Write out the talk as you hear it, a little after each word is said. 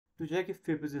To check if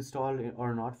PIP is installed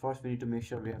or not, first we need to make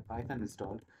sure we have Python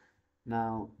installed.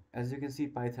 Now, as you can see,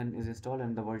 Python is installed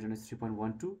and the version is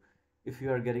 3.12. If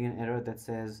you are getting an error that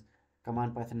says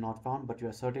command Python not found, but you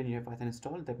are certain you have Python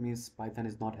installed, that means Python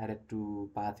is not added to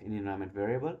path in environment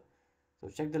variable. So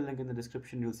check the link in the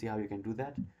description, you'll see how you can do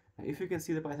that. Now, if you can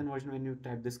see the Python version when you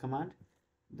type this command,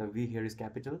 the V here is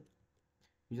capital.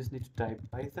 You just need to type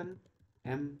Python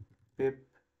m pip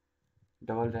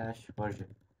 --version.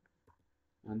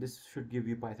 And this should give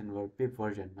you Python pip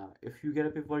version. Now, if you get a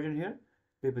pip version here,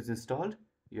 pip is installed,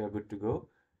 you are good to go.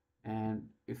 And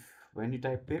if when you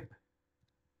type pip,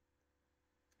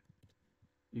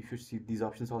 you should see these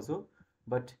options also.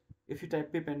 But if you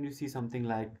type pip and you see something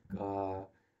like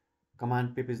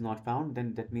command pip is not found,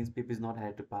 then that means pip is not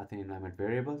added to path in environment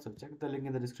variable. So check the link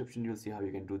in the description, you'll see how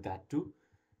you can do that too.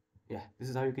 Yeah, this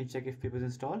is how you can check if pip is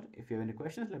installed. If you have any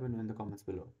questions, let me know in the comments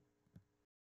below.